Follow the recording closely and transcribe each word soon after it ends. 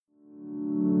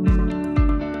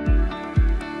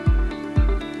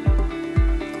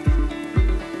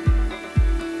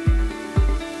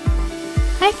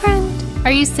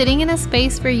Are you sitting in a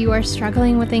space where you are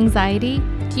struggling with anxiety?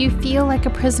 Do you feel like a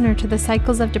prisoner to the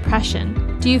cycles of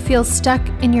depression? Do you feel stuck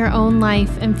in your own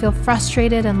life and feel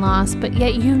frustrated and lost, but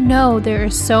yet you know there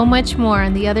is so much more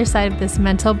on the other side of this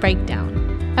mental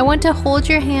breakdown? I want to hold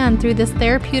your hand through this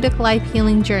therapeutic life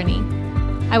healing journey.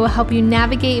 I will help you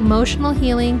navigate emotional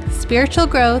healing, spiritual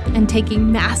growth, and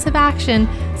taking massive action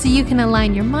so you can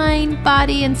align your mind,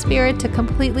 body, and spirit to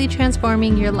completely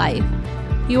transforming your life.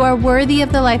 You are worthy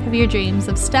of the life of your dreams,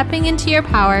 of stepping into your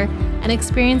power and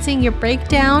experiencing your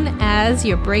breakdown as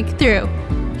your breakthrough.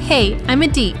 Hey, I'm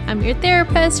Adit. I'm your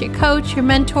therapist, your coach, your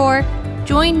mentor.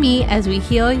 Join me as we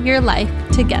heal your life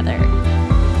together.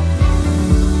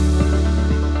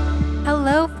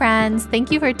 Hello, friends. Thank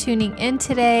you for tuning in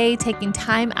today, taking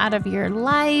time out of your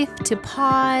life to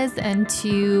pause and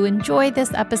to enjoy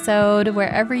this episode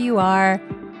wherever you are.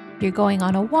 If you're going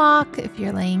on a walk, if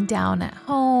you're laying down at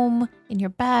home, in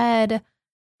your bed,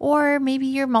 or maybe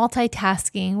you're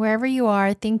multitasking, wherever you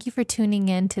are, thank you for tuning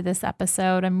in to this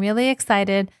episode. I'm really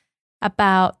excited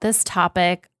about this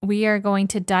topic. We are going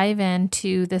to dive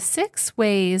into the 6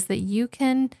 ways that you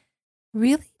can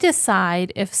really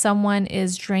decide if someone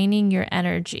is draining your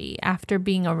energy after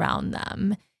being around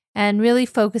them, and really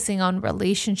focusing on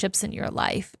relationships in your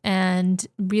life and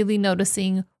really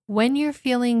noticing when you're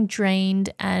feeling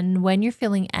drained and when you're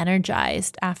feeling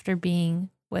energized after being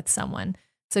with someone.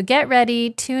 So get ready,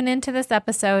 tune into this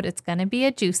episode. It's going to be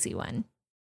a juicy one.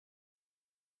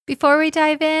 Before we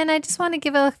dive in, I just want to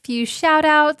give a few shout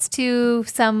outs to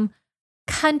some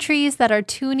countries that are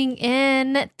tuning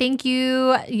in. Thank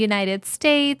you, United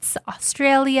States,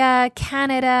 Australia,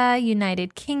 Canada,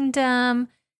 United Kingdom,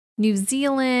 New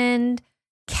Zealand,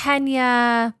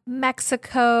 Kenya,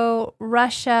 Mexico,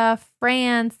 Russia,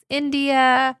 France,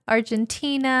 India,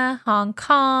 Argentina, Hong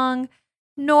Kong,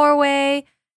 Norway.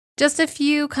 Just a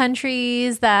few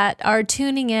countries that are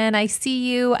tuning in. I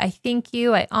see you. I thank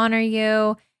you. I honor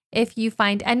you. If you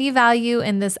find any value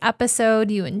in this episode,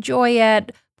 you enjoy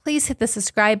it, please hit the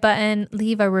subscribe button,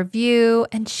 leave a review,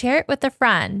 and share it with a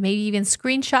friend. Maybe even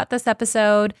screenshot this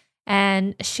episode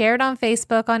and share it on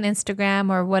Facebook, on Instagram,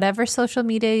 or whatever social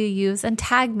media you use, and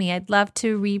tag me. I'd love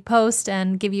to repost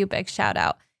and give you a big shout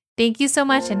out. Thank you so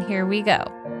much, and here we go.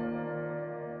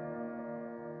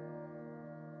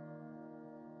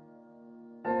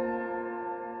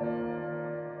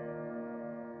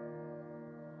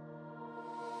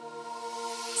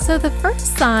 So the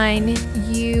first sign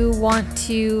you want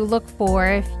to look for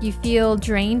if you feel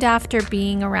drained after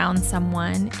being around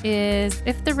someone is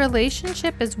if the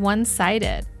relationship is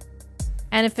one-sided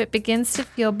and if it begins to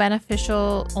feel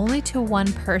beneficial only to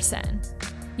one person.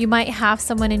 You might have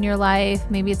someone in your life,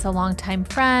 maybe it's a longtime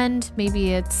friend,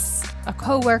 maybe it's a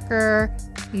coworker,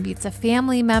 maybe it's a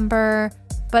family member,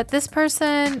 but this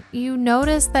person, you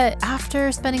notice that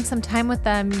after spending some time with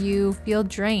them, you feel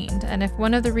drained. And if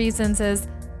one of the reasons is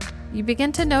you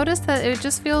begin to notice that it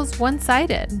just feels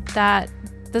one-sided, that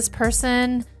this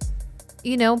person,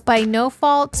 by no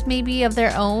fault maybe of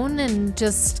their own and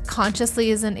just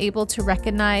consciously isn't able to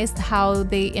recognize how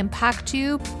they impact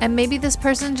you. And maybe this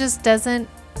person just doesn't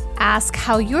ask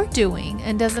how you're doing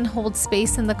and doesn't hold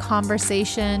space in the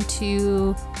conversation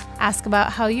to ask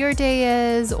about how your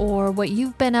day is or what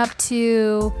you've been up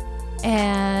to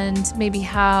and maybe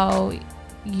how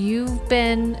you've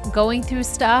been going through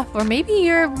stuff, or maybe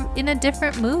you're in a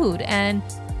different mood and,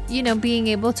 being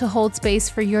able to hold space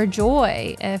for your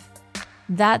joy. If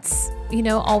that's,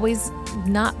 always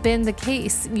not been the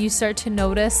case, you start to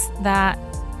notice that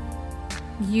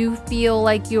you feel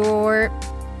like you're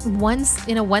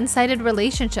in a one-sided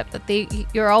relationship, that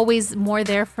you're always more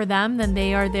there for them than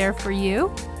they are there for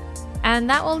you. And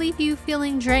that will leave you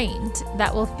feeling drained.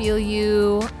 That will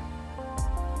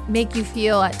make you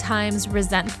feel at times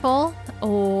resentful,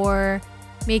 or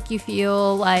make you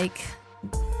feel like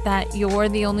that you're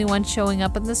the only one showing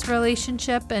up in this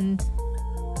relationship and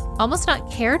almost not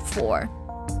cared for.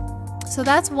 So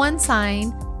that's one sign.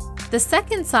 The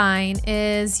second sign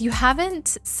is you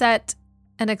haven't set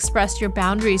and expressed your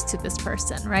boundaries to this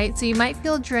person, right? So you might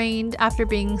feel drained after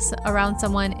being around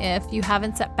someone if you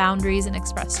haven't set boundaries and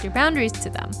expressed your boundaries to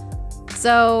them.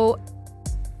 So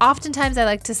oftentimes I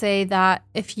like to say that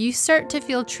if you start to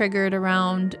feel triggered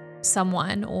around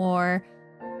someone, or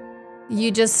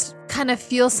you just kind of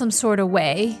feel some sort of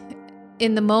way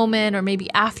in the moment or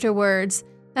maybe afterwards,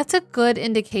 that's a good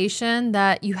indication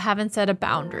that you haven't set a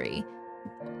boundary.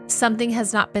 Something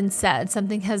has not been said,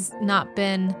 something has not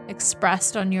been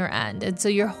expressed on your end. And so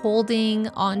you're holding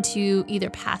onto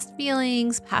either past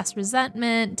feelings, past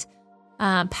resentment,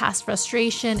 past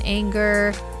frustration,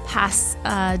 anger, past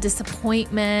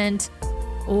disappointment,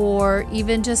 or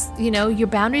even just, your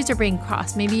boundaries are being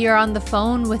crossed. Maybe you're on the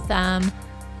phone with them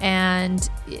and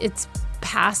it's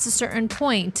past a certain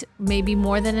point, maybe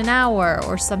more than an hour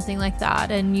or something like that,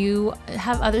 and you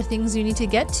have other things you need to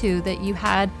get to that you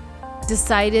had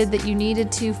decided that you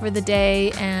needed to for the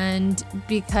day, and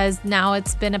because now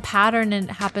it's been a pattern and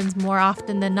it happens more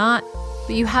often than not,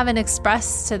 but you haven't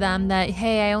expressed to them that,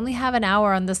 hey, I only have an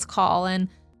hour on this call and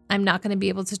I'm not going to be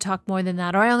able to talk more than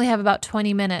that, or I only have about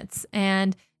 20 minutes.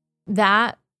 And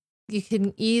that you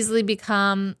can easily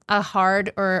become a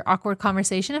hard or awkward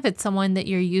conversation if it's someone that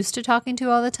you're used to talking to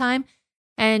all the time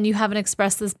and you haven't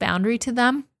expressed this boundary to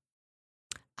them.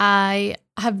 I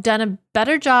have done a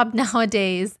better job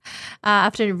nowadays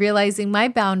after realizing my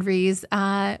boundaries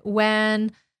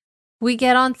when we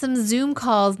get on some Zoom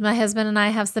calls. My husband and I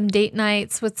have some date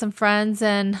nights with some friends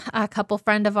and a couple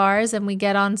friend of ours, and we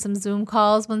get on some Zoom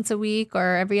calls once a week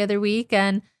or every other week.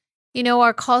 And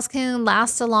our calls can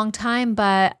last a long time,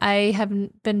 but I have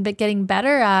been getting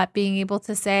better at being able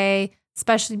to say,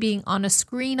 especially being on a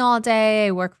screen all day.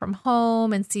 I work from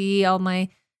home and see all my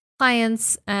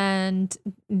clients and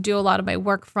do a lot of my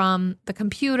work from the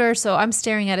computer. So I'm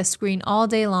staring at a screen all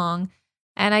day long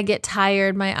and I get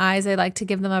tired. My eyes, I like to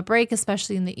give them a break,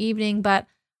 especially in the evening. But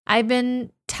I've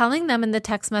been telling them in the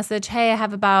text message, hey, I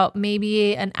have about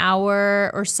maybe an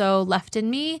hour or so left in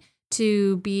me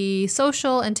to be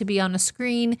social and to be on a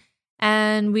screen,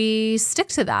 and we stick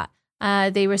to that.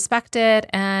 They respect it,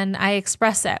 and I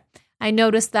express it. I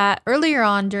noticed that earlier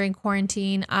on during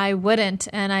quarantine, I wouldn't,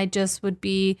 and I just would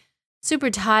be super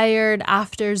tired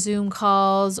after Zoom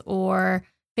calls or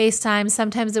FaceTime.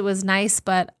 Sometimes it was nice,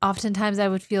 but oftentimes I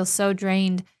would feel so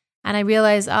drained, and I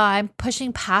realized, I'm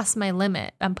pushing past my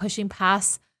limit. I'm pushing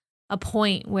past a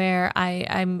point where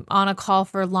I'm on a call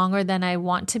for longer than I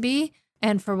want to be,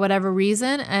 and for whatever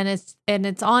reason, and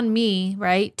it's on me,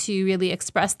 right, to really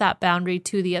express that boundary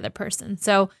to the other person.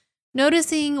 So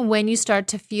noticing when you start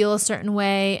to feel a certain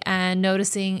way and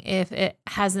noticing if it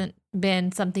hasn't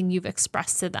been something you've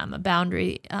expressed to them, a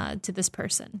boundary to this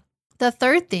person. The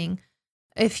third thing,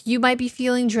 if you might be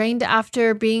feeling drained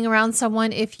after being around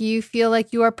someone, if you feel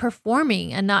like you are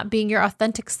performing and not being your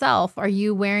authentic self, are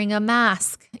you wearing a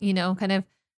mask,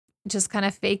 kind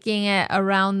of faking it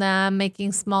around them,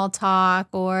 making small talk,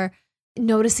 or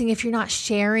noticing if you're not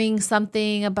sharing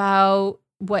something about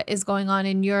what is going on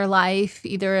in your life,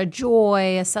 either a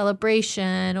joy, a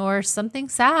celebration, or something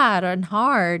sad and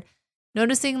hard.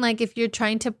 Noticing like if you're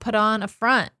trying to put on a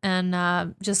front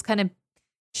and just kind of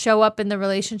show up in the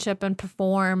relationship and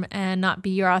perform and not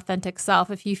be your authentic self.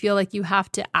 If you feel like you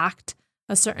have to act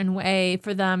a certain way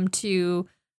for them to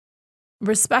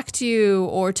respect you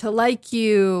or to like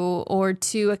you or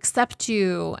to accept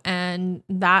you. And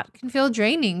that can feel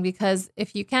draining, because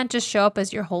if you can't just show up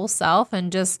as your whole self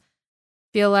and just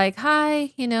feel like,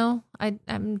 hi,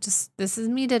 I'm just, this is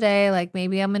me today. Like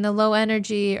maybe I'm in a low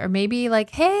energy, or maybe like,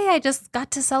 hey, I just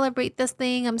got to celebrate this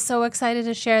thing. I'm so excited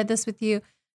to share this with you.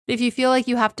 If you feel like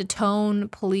you have to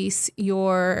police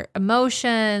your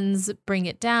emotions, bring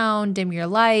it down, dim your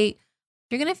light,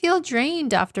 you're going to feel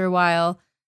drained after a while.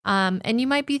 And you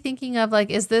might be thinking of like,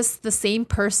 is this the same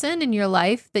person in your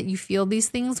life that you feel these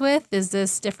things with? Is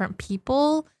this different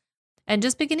people? And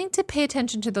just beginning to pay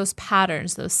attention to those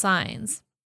patterns, those signs.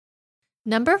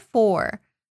 Number 4,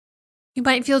 you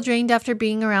might feel drained after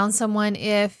being around someone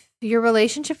if your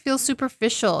relationship feels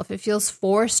superficial, if it feels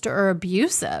forced or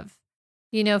abusive.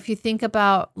 If you think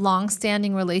about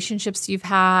long-standing relationships you've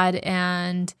had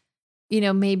and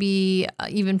maybe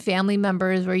even family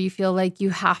members where you feel like you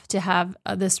have to have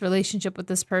this relationship with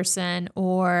this person,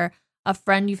 or a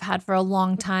friend you've had for a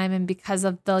long time, and because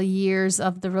of the years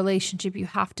of the relationship, you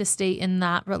have to stay in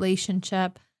that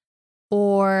relationship.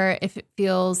 Or if it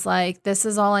feels like this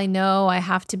is all I know, I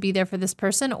have to be there for this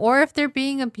person, or if they're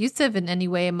being abusive in any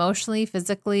way, emotionally,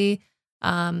 physically,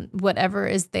 whatever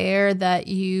is there that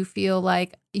you feel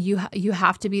like you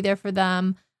have to be there for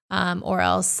them. Or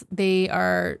else they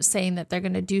are saying that they're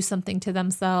going to do something to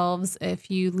themselves if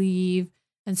you leave.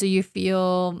 And so you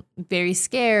feel very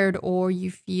scared, or you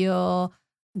feel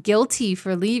guilty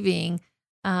for leaving.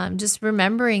 Just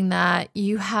remembering that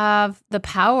you have the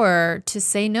power to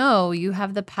say no. You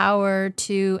have the power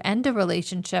to end a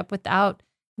relationship without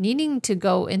needing to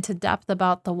go into depth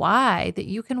about the why, that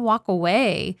you can walk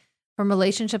away from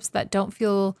relationships that don't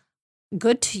feel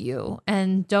good to you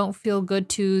and don't feel good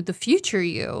to the future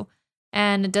you.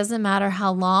 And it doesn't matter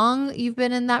how long you've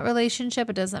been in that relationship.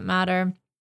 It doesn't matter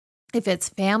if it's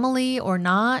family or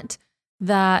not,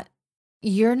 that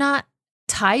you're not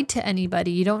tied to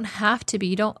anybody. You don't have to be.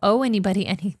 You don't owe anybody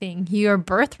anything. Your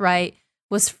birthright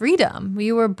was freedom.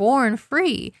 You were born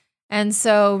free. And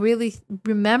so really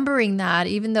remembering that,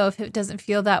 even though if it doesn't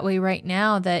feel that way right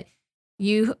now, that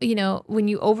when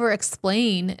you over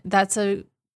explain, that's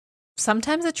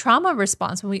sometimes a trauma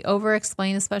response. When we over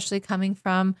explain, especially coming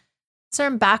from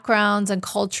certain backgrounds and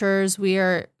cultures, we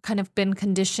are kind of been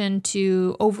conditioned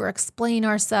to over explain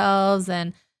ourselves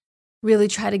and really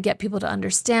try to get people to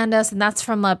understand us. And that's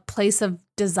from a place of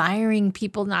desiring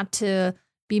people not to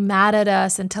be mad at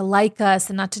us and to like us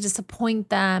and not to disappoint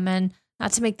them and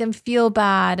not to make them feel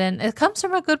bad. And it comes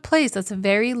from a good place. That's a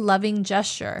very loving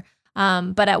gesture.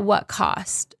 But at what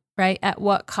cost, right? At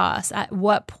what cost? At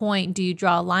what point do you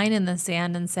draw a line in the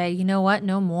sand and say, you know what?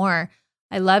 No more.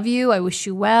 I love you. I wish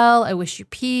you well. I wish you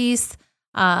peace.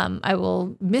 I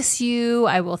will miss you.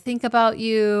 I will think about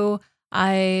you.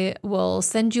 I will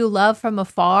send you love from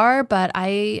afar, but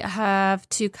I have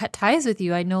to cut ties with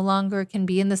you. I no longer can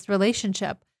be in this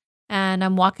relationship and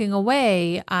I'm walking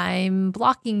away. I'm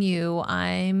blocking you.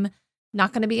 I'm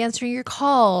not going to be answering your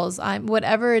calls.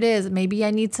 Whatever it is. Maybe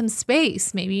I need some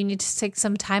space. Maybe you need to take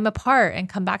some time apart and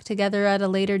come back together at a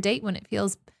later date when it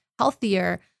feels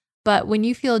healthier. But when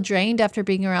you feel drained after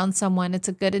being around someone, it's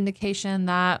a good indication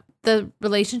that the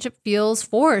relationship feels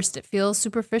forced, it feels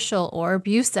superficial or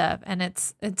abusive. And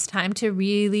it's time to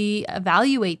really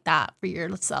evaluate that for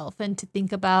yourself and to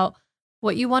think about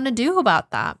what you want to do about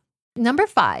that. Number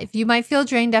 5, you might feel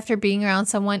drained after being around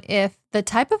someone if the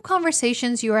type of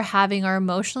conversations you are having are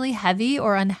emotionally heavy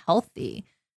or unhealthy,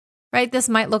 right? This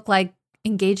might look like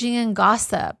engaging in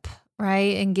gossip,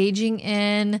 right? Engaging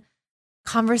in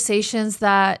conversations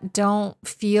that don't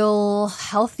feel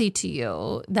healthy to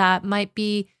you, that might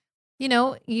be,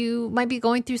 you might be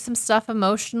going through some stuff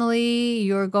emotionally.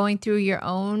 You're going through your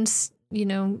own,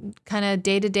 kind of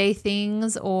day-to-day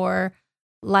things, or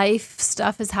life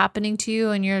stuff is happening to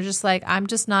you. And you're just like, I'm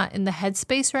just not in the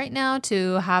headspace right now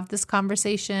to have this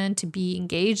conversation, to be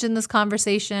engaged in this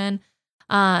conversation.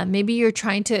 Maybe you're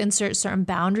trying to insert certain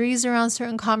boundaries around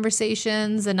certain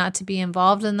conversations and not to be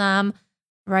involved in them.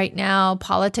 Right now,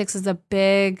 politics is a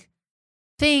big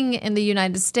thing in the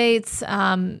United States,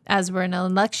 as we're in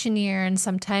an election year, and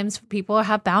sometimes people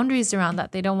have boundaries around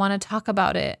that. They don't want to talk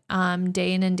about it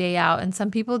day in and day out, and some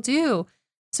people do.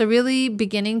 So really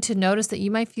beginning to notice that you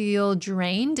might feel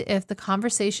drained if the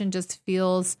conversation just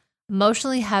feels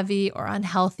emotionally heavy or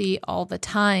unhealthy all the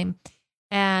time.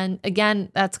 And again,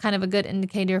 that's kind of a good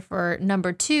indicator for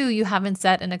number 2, you haven't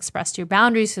set and expressed your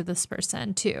boundaries to this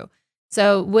person too.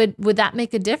 So would that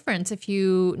make a difference if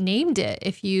you named it?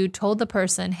 If you told the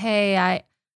person, hey, I'm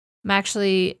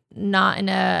actually not in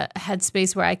a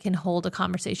headspace where I can hold a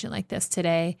conversation like this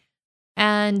today.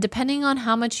 And depending on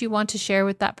how much you want to share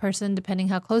with that person, depending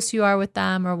how close you are with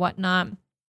them or whatnot,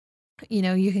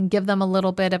 you can give them a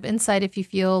little bit of insight if you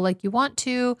feel like you want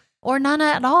to, or none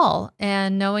at all.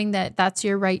 And knowing that that's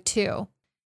your right too.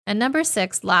 And number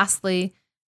 6, lastly,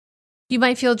 you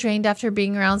might feel drained after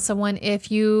being around someone if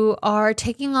you are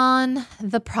taking on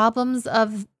the problems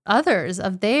of others,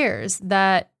 of theirs,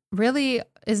 that really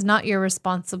is not your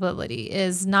responsibility,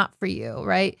 is not for you,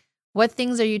 right? What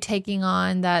things are you taking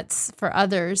on that's for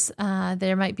others?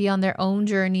 There might be on their own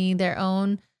journey, their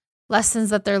own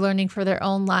lessons that they're learning for their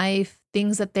own life,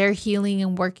 things that they're healing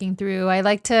and working through. I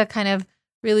like to kind of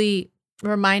really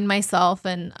remind myself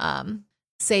and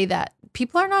say that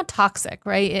people are not toxic,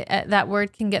 right? That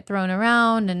word can get thrown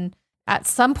around, and at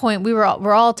some point we're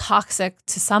all toxic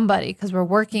to somebody because we're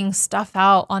working stuff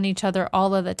out on each other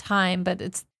all of the time. But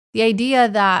it's the idea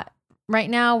that right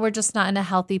now we're just not in a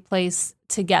healthy place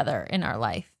together in our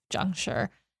life juncture,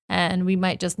 and we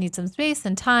might just need some space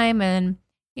and time, and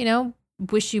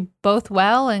wish you both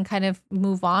well and kind of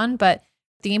move on. But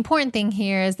the important thing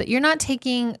here is that you're not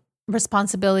taking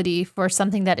responsibility for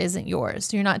something that isn't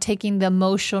yours. You're not taking the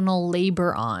emotional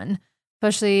labor on.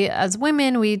 Especially as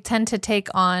women, we tend to take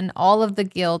on all of the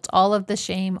guilt, all of the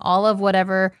shame, all of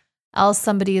whatever else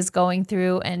somebody is going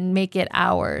through and make it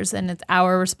ours. And it's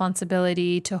our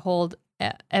responsibility to hold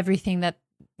everything that,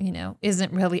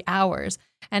 isn't really ours.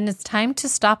 And it's time to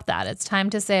stop that. It's time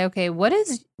to say, okay, what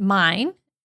is mine?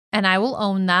 And I will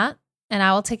own that. And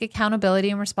I will take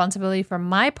accountability and responsibility for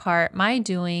my part, my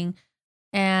doing,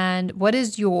 and what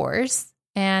is yours,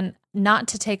 and not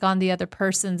to take on the other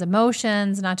person's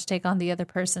emotions, not to take on the other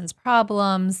person's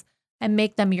problems and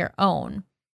make them your own,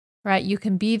 right? You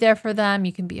can be there for them.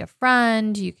 You can be a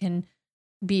friend. You can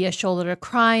be a shoulder to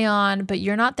cry on, but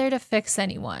you're not there to fix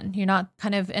anyone. You're not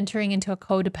kind of entering into a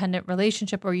codependent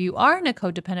relationship, or you are in a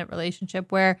codependent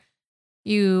relationship where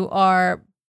you are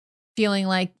feeling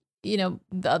like, the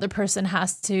other person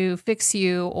has to fix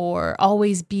you or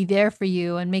always be there for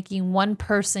you, and making one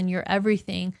person your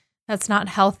everything. That's not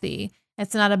healthy.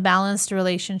 It's not a balanced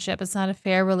relationship. It's not a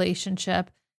fair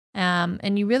relationship.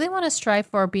 And you really want to strive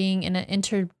for being in an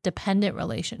interdependent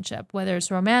relationship, whether it's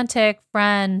romantic,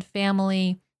 friend,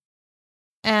 family.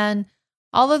 And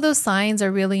all of those signs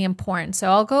are really important. So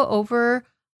I'll go over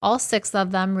all 6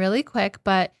 of them really quick,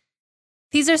 but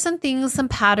these are some things, some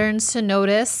patterns to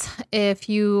notice if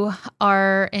you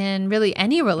are in really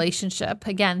any relationship.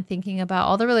 Again, thinking about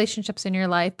all the relationships in your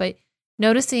life, but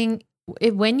noticing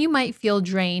when you might feel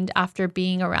drained after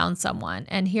being around someone.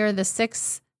 And here are the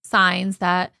 6 signs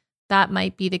that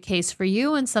might be the case for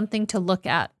you and something to look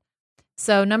at.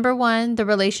 So number 1, the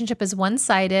relationship is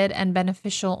one-sided and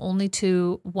beneficial only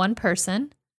to one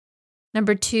person.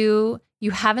 Number 2,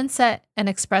 you haven't set and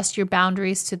expressed your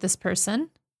boundaries to this person.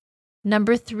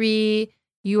 Number 3,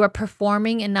 you are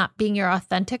performing and not being your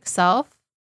authentic self.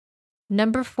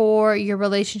 Number 4, your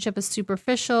relationship is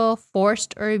superficial,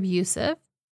 forced, or abusive.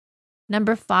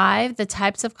 Number 5, the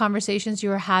types of conversations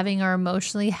you are having are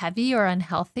emotionally heavy or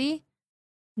unhealthy.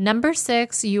 Number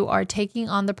 6, you are taking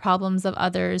on the problems of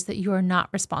others that you are not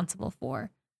responsible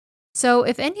for. So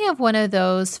if any of one of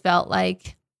those felt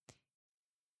like,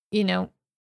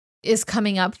 is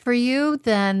coming up for you,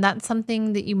 then that's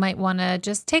something that you might want to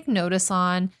just take notice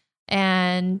on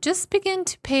and just begin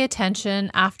to pay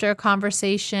attention after a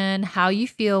conversation, how you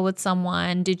feel with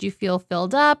someone. Did you feel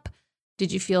filled up?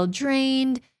 Did you feel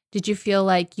drained? Did you feel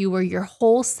like you were your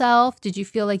whole self? Did you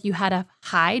feel like you had to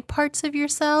hide parts of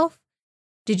yourself?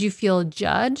 Did you feel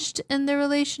judged in the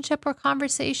relationship or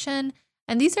conversation?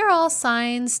 And these are all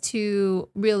signs to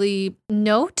really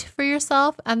note for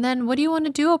yourself. And then what do you want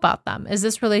to do about them? Is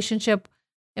this relationship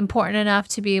important enough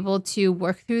to be able to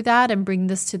work through that and bring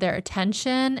this to their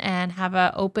attention and have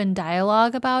an open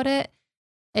dialogue about it?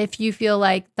 If you feel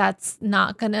like that's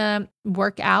not going to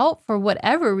work out for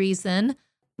whatever reason,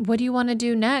 what do you want to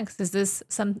do next? Is this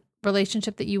some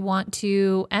relationship that you want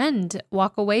to end,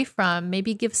 walk away from,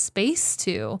 maybe give space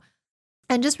to?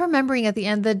 And just remembering at the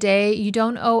end of the day, you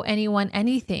don't owe anyone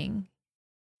anything.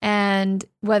 And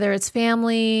whether it's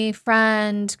family,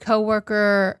 friend,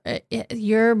 coworker,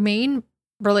 your main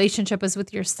relationship is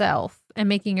with yourself and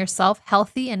making yourself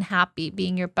healthy and happy,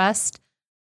 being your best,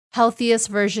 healthiest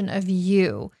version of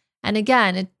you. And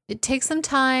again, it takes some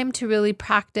time to really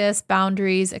practice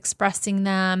boundaries, expressing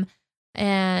them,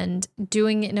 and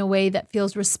doing it in a way that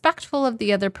feels respectful of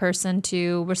the other person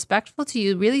too, respectful to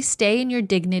you. Really stay in your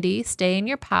dignity, stay in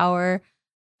your power,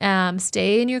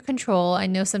 stay in your control. I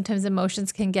know sometimes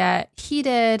emotions can get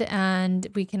heated and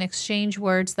we can exchange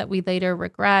words that we later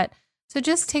regret. So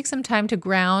just take some time to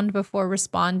ground before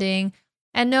responding,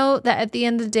 and know that at the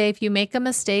end of the day, if you make a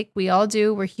mistake, we all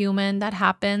do, we're human, that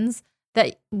happens,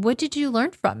 that what did you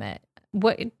learn from it?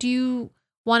 What do you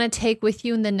want to take with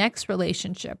you in the next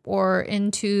relationship or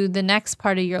into the next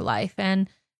part of your life and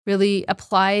really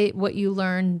apply what you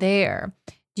learned there?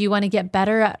 Do you want to get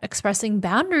better at expressing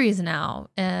boundaries now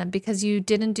because you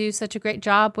didn't do such a great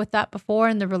job with that before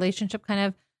and the relationship kind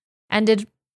of ended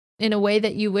in a way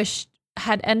that you wish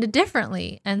had ended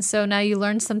differently? And so now you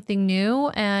learned something new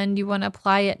and you want to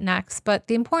apply it next. But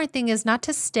the important thing is not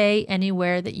to stay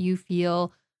anywhere that you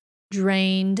feel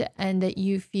drained and that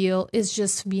you feel is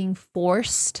just being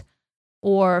forced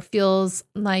or feels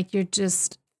like you're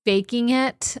just faking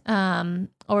it,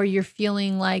 or you're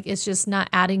feeling like it's just not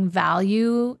adding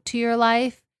value to your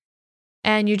life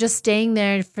and you're just staying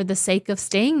there for the sake of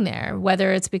staying there,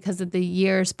 whether it's because of the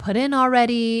years put in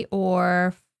already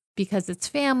or because it's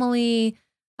family.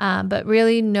 But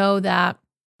really know that,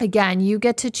 again, you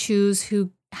get to choose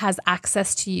who has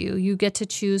access to you. You get to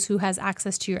choose who has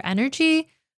access to your energy,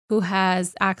 who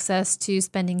has access to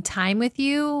spending time with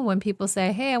you. When people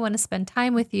say, hey, I want to spend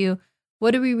time with you,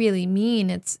 what do we really mean?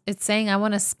 It's saying, I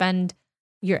want to spend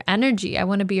your energy. I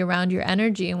want to be around your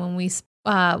energy. And when we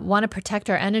want to protect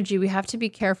our energy, we have to be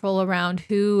careful around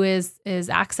who is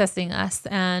accessing us.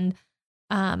 And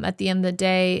at the end of the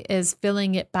day is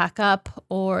filling it back up,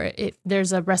 or if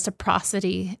there's a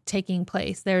reciprocity taking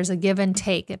place, there's a give and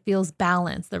take. It feels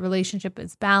balanced. The relationship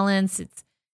is balanced.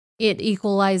 It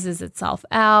equalizes itself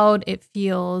out. It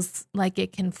feels like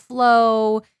it can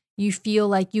flow. You feel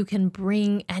like you can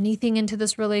bring anything into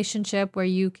this relationship where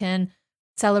you can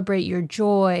celebrate your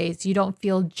joys. You don't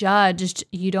feel judged.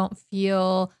 You don't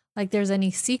feel like there's any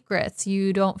secrets.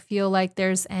 You don't feel like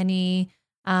there's any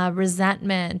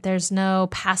resentment. There's no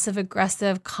passive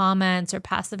aggressive comments or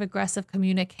passive aggressive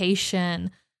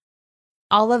communication.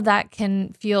 All of that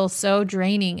can feel so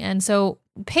draining. And so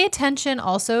pay attention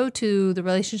also to the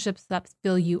relationships that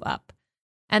fill you up.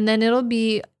 And then it'll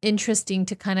be interesting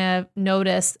to kind of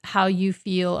notice how you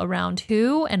feel around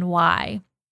who and why.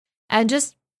 And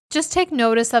just just take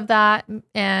notice of that.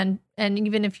 And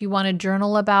even if you want to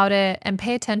journal about it and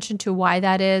pay attention to why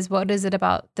that is, what is it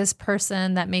about this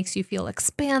person that makes you feel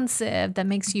expansive, that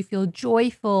makes you feel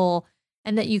joyful,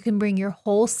 and that you can bring your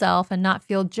whole self and not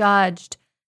feel judged,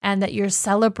 and that you're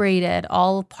celebrated,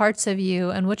 all parts of you,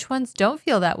 and which ones don't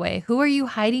feel that way. Who are you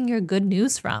hiding your good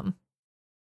news from?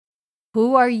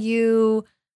 Who are you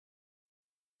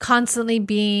constantly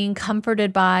being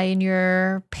comforted by in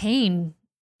your pain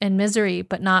and misery,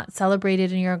 but not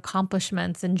celebrated in your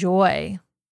accomplishments and joy,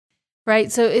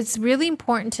 right? So it's really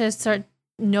important to start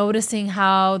noticing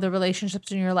how the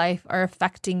relationships in your life are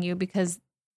affecting you, because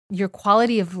your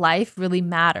quality of life really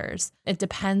matters. It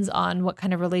depends on what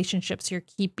kind of relationships you're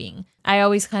keeping. I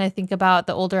always kind of think about,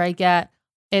 the older I get,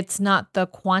 it's not the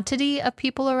quantity of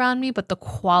people around me, but the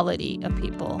quality of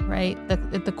people, right?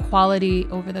 The quality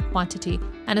over the quantity.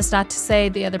 And it's not to say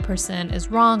the other person is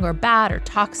wrong or bad or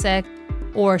toxic,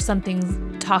 or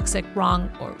something's toxic,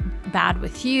 wrong, or bad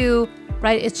with you,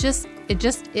 right? It just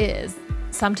is.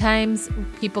 Sometimes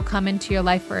people come into your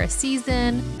life for a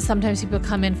season. Sometimes people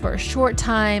come in for a short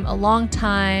time, a long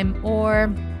time, or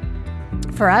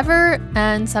forever.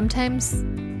 And sometimes,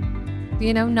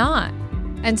 not.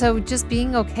 And so just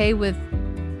being okay with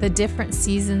the different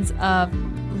seasons of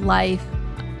life,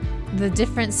 the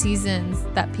different seasons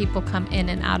that people come in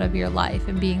and out of your life,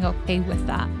 and being okay with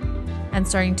that. And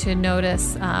starting to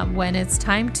notice when it's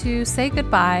time to say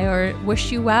goodbye or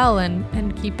wish you well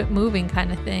and keep it moving,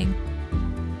 kind of thing.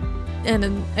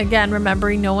 And again,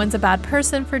 remembering no one's a bad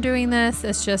person for doing this.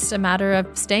 It's just a matter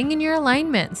of staying in your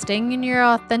alignment, staying in your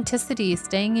authenticity,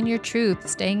 staying in your truth,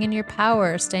 staying in your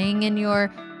power, staying in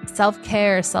your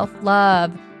self-care,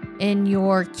 self-love, in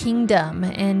your kingdom,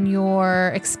 in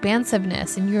your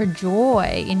expansiveness, in your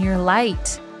joy, in your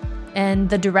light, and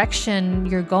the direction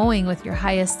you're going with your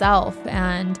highest self.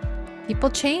 And people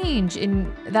change,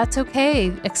 and that's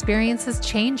okay. Experiences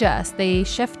change us, they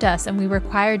shift us, and we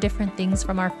require different things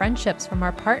from our friendships, from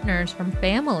our partners, from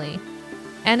family.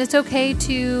 And it's okay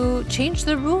to change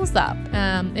the rules up.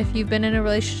 If you've been in a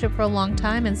relationship for a long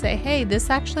time, and say, hey, this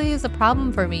actually is a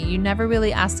problem for me. You never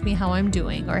really asked me how I'm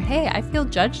doing. Or, hey, I feel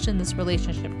judged in this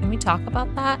relationship. Can we talk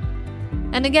about that?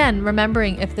 And again,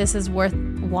 remembering if this is worth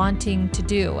wanting to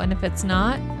do. And if it's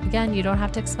not, again, you don't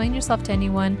have to explain yourself to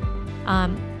anyone.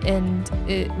 And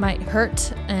it might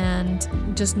hurt. And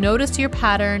just notice your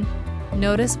pattern.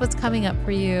 Notice what's coming up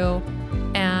for you.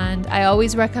 And I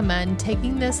always recommend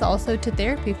taking this also to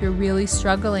therapy if you're really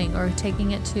struggling, or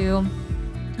taking it to,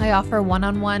 I offer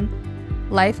one-on-one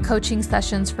life coaching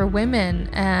sessions for women,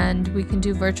 and we can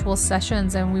do virtual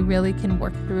sessions, and we really can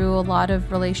work through a lot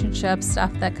of relationship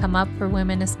stuff that come up for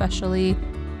women, especially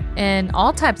in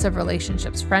all types of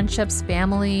relationships, friendships,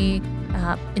 family,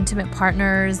 intimate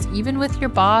partners, even with your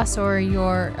boss or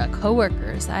your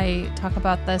coworkers. I talk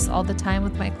about this all the time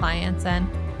with my clients, and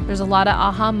there's a lot of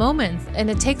aha moments, and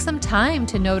it takes some time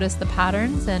to notice the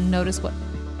patterns and notice what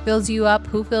fills you up,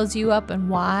 who fills you up, and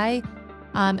why,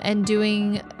 and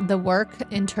doing the work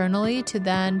internally to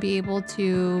then be able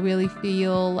to really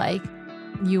feel like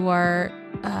you are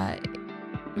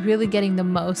really getting the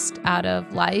most out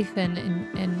of life,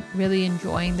 and really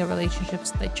enjoying the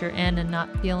relationships that you're in, and not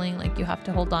feeling like you have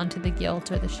to hold on to the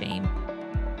guilt or the shame.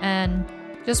 And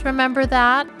just remember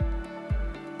that,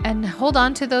 and hold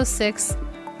on to those 6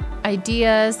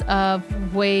 ideas of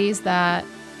ways that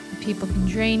people can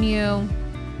drain you,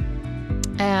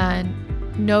 and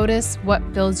notice what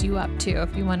fills you up too.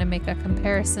 If you want to make a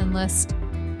comparison list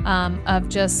of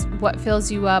just what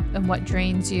fills you up and what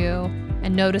drains you,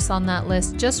 and notice on that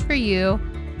list, just for you,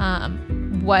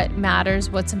 what matters,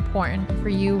 what's important for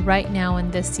you right now in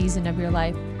this season of your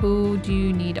life. Who do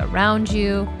you need around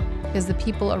you? Because the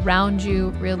people around you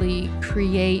really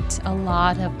create a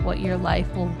lot of what your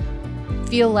life will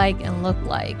feel like and look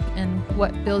like, and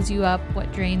what fills you up,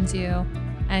 what drains you,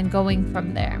 and going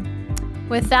from there.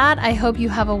 With that, I hope you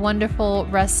have a wonderful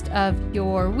rest of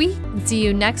your week. See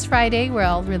you next Friday, where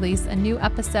I'll release a new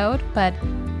episode. But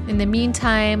in the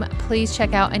meantime, please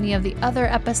check out any of the other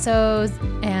episodes,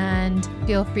 and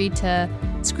feel free to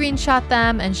screenshot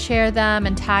them and share them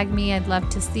and tag me. I'd love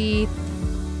to see.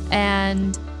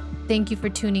 And thank you for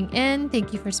tuning in.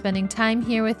 Thank you for spending time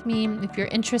here with me. If you're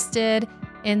interested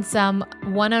in some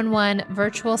one-on-one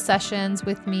virtual sessions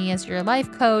with me as your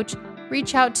life coach,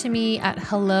 reach out to me at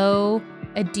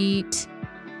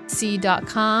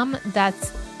hello@aditc.com.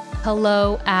 That's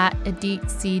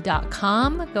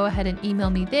hello@aditc.com. Go ahead and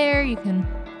email me there. You can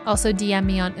also DM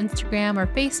me on Instagram or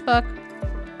Facebook.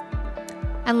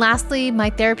 And lastly,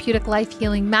 my Therapeutic Life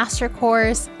Healing Master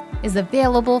Course is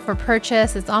available for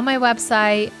purchase. It's on my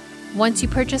website. Once you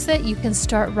purchase it, you can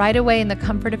start right away in the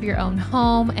comfort of your own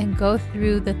home and go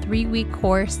through the 3-week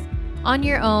course on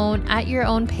your own, at your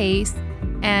own pace,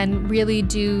 and really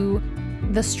do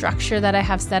the structure that I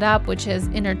have set up, which is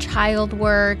inner child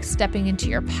work, stepping into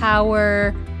your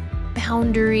power,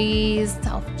 boundaries,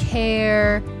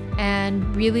 self-care,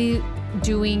 and really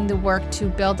doing the work to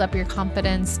build up your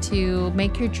confidence to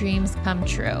make your dreams come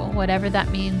true, whatever that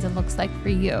means and looks like for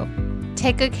you.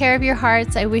 Take good care of your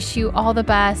hearts. I wish you all the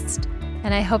best,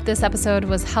 and I hope this episode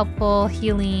was helpful,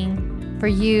 healing for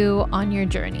you on your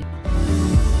journey.